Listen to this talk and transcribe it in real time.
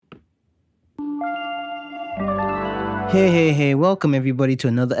Hey, welcome everybody to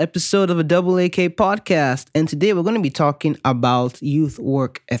another episode of a Double AK podcast. And today we're going to be talking about youth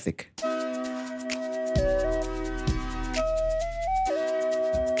work ethic.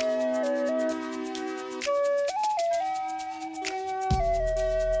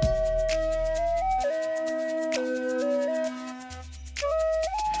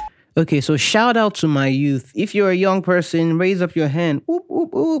 Okay, so shout out to my youth. If you're a young person, raise up your hand. Whoop,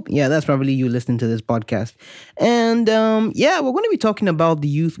 whoop, whoop. Yeah, that's probably you listening to this podcast. And we're going to be talking about the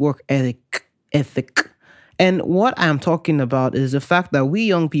youth work ethic. And what I'm talking about is the fact that we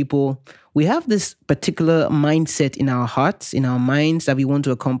young people, we have this particular mindset in our hearts, in our minds that we want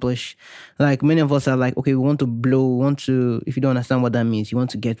to accomplish. Like many of us are like, okay, we want to blow, if you don't understand what that means, you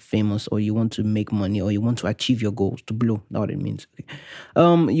want to get famous or you want to make money or you want to achieve your goals, to blow, that's what it means.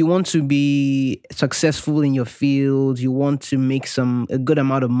 Okay. You want to be successful in your field. You want to make a good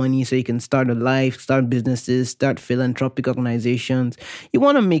amount of money so you can start a life, start businesses, start philanthropic organizations. You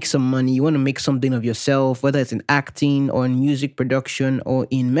want to make some money. You want to make something of yourself, whether it's in acting or in music production or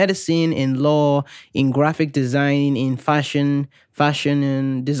in medicine, in law, in graphic design, in fashion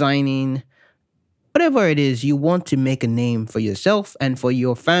and designing. Whatever it is, you want to make a name for yourself and for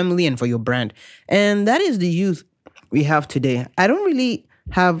your family and for your brand. And that is the youth we have today. I don't really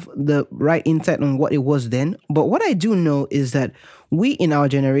have the right insight on what it was then, but what I do know is that we in our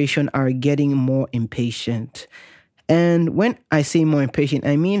generation are getting more impatient. And when I say more impatient,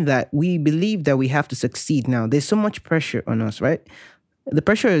 I mean that we believe that we have to succeed now. There's so much pressure on us, right? The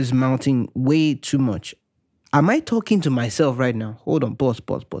pressure is mounting way too much. Am I talking to myself right now? Hold on, pause.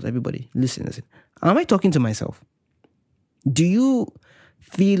 Everybody, listen. Am I talking to myself? Do you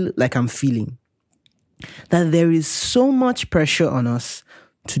feel like I'm feeling? That there is so much pressure on us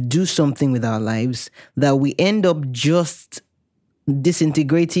to do something with our lives that we end up just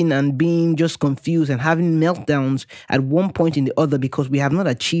disintegrating and being just confused and having meltdowns at one point in the other because we have not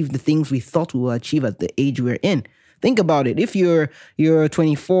achieved the things we thought we will achieve at the age we're in. Think about it. If you're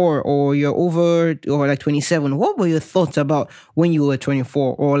 24 or you're over or like 27, what were your thoughts about when you were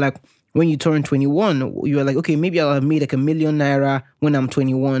 24 or like when you turned 21? You were like, okay, maybe I'll have made like ₦1 million when I'm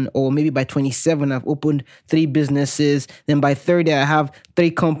 21, or maybe by 27 I've opened 3 businesses. Then by 30 I have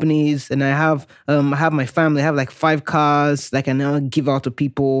 3 companies, and I have my family. I have like 5 cars that I can now give out to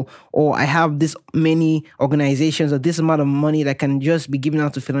people, or I have this many organizations or this amount of money that can just be given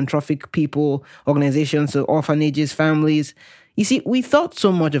out to philanthropic people, organizations, so orphanages, families. You see, we thought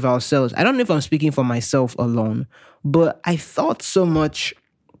so much of ourselves. I don't know if I'm speaking for myself alone, but I thought so much.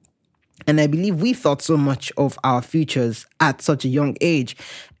 And I believe we thought so much of our futures at such a young age.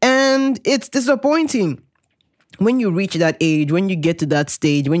 And it's disappointing when you reach that age, when you get to that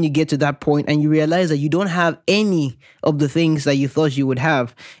stage, when you get to that point and you realize that you don't have any of the things that you thought you would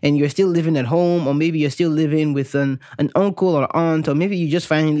have. And you're still living at home, or maybe you're still living with an uncle or aunt, or maybe you just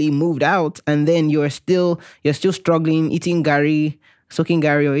finally moved out and then you're still struggling, eating gari, soaking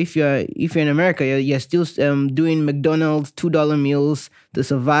gari, or if you're in America, you're still doing McDonald's $2 meals to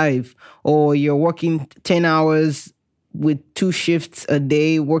survive, or you're working 10 hours with 2 shifts a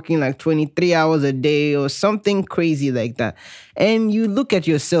day, working like 23 hours a day or something crazy like that. And you look at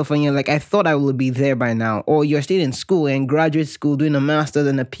yourself and you're like, I thought I would be there by now. Or you're still in school and graduate school doing a master's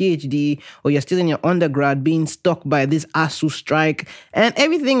and a PhD, or you're still in your undergrad being stuck by this ASU strike, and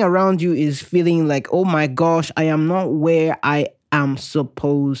everything around you is feeling like, oh my gosh, I am not where I am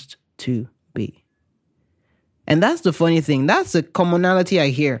supposed to be. And that's the funny thing. That's a commonality I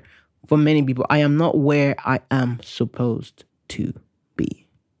hear from many people. I am not where I am supposed to be.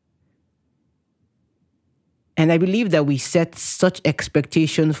 And I believe that we set such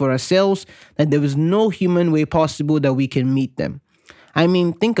expectations for ourselves that there is no human way possible that we can meet them. I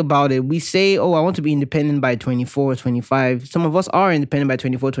mean, think about it. We say, oh, I want to be independent by 24, 25. Some of us are independent by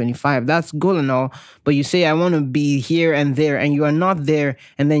 24, 25. That's good and all. But you say, I want to be here and there, and you are not there.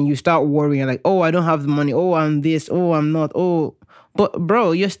 And then you start worrying like, oh, I don't have the money. Oh, I'm this. Oh, I'm not. Oh, but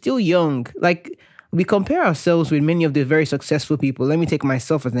bro, you're still young. Like, we compare ourselves with many of the very successful people. Let me take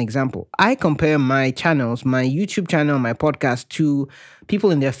myself as an example. I compare my channels, my YouTube channel, my podcast, to people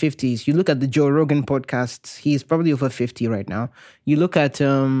in their 50s. You look at the Joe Rogan podcast, he's probably over 50 right now. You look at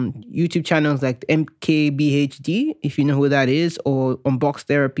YouTube channels like MKBHD, if you know who that is, or Unbox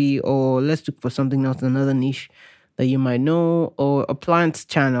Therapy, or let's look for something else, another niche that you might know, or a plants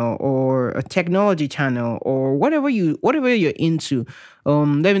channel, or a technology channel, or whatever you're into.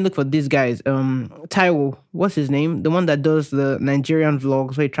 Let me look for these guys. Taiwo, what's his name? The one that does the Nigerian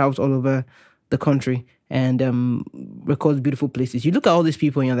vlogs where he travels all over the country and records beautiful places. You look at all these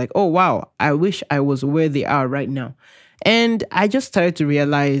people and you're like, oh wow, I wish I was where they are right now. And I just started to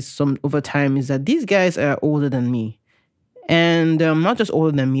realize over time is that these guys are older than me. And not just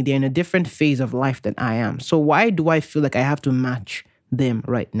older than me, they're in a different phase of life than I am. So why do I feel like I have to match them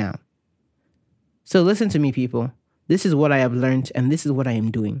right now? So listen to me, people. This is what I have learned, and this is what I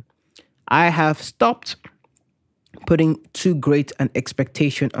am doing. I have stopped putting too great an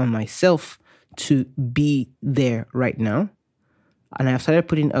expectation on myself to be there right now. And I've started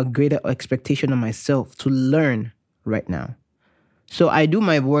putting a greater expectation on myself to learn right now. So I do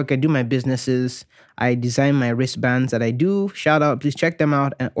my work, I do my businesses, I design my wristbands that I do. Shout out, please check them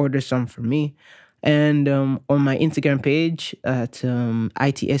out and order some for me. And on my Instagram page at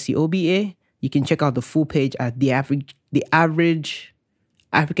ITSEOBA, you can check out the full page at the average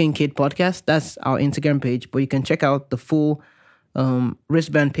African Kid Podcast. That's our Instagram page, but you can check out the full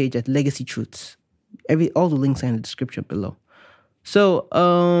wristband page at Legacy Truths. All the links are in the description below. So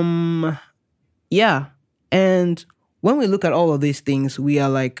yeah, and when we look at all of these things, we are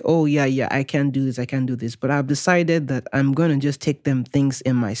like, oh, yeah, I can do this. But I've decided that I'm going to just take them things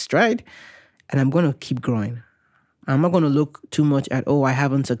in my stride and I'm going to keep growing. I'm not going to look too much at, oh, I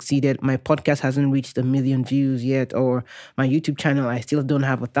haven't succeeded. My podcast hasn't reached 1 million views yet. Or my YouTube channel, I still don't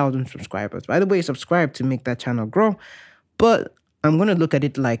have 1,000 subscribers. By the way, subscribe to make that channel grow. But I'm going to look at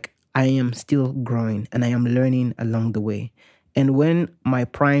it like I am still growing and I am learning along the way. And when my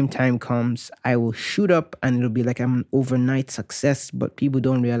prime time comes, I will shoot up and it'll be like I'm an overnight success, but people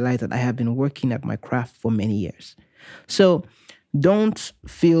don't realize that I have been working at my craft for many years. So don't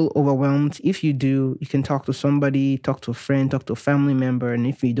feel overwhelmed. If you do, you can talk to somebody, talk to a friend, talk to a family member. And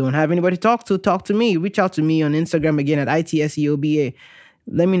if you don't have anybody to talk to me. Reach out to me on Instagram again at ITSEOBA.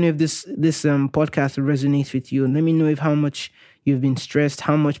 Let me know if this podcast resonates with you. And let me know if how much you've been stressed,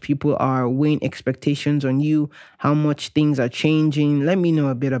 how much people are weighing expectations on you, how much things are changing. Let me know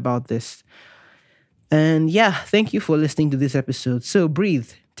a bit about this. And yeah, thank you for listening to this episode. So breathe.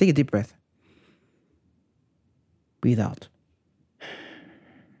 Take a deep breath. Breathe out.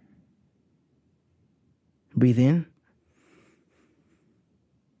 Breathe in.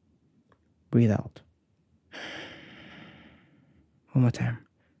 Breathe out. One more time.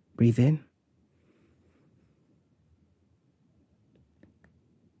 Breathe in.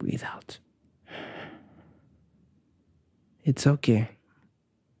 Breathe out. It's okay.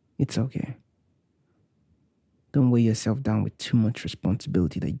 It's okay. Don't weigh yourself down with too much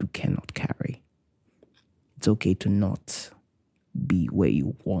responsibility that you cannot carry. It's okay to not be where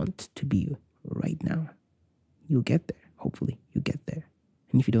you want to be right now. You'll get there. Hopefully, you get there.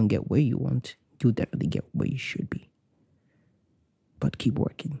 And if you don't get where you want, you'll definitely get where you should be. But keep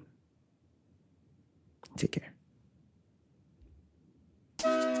working. Take care.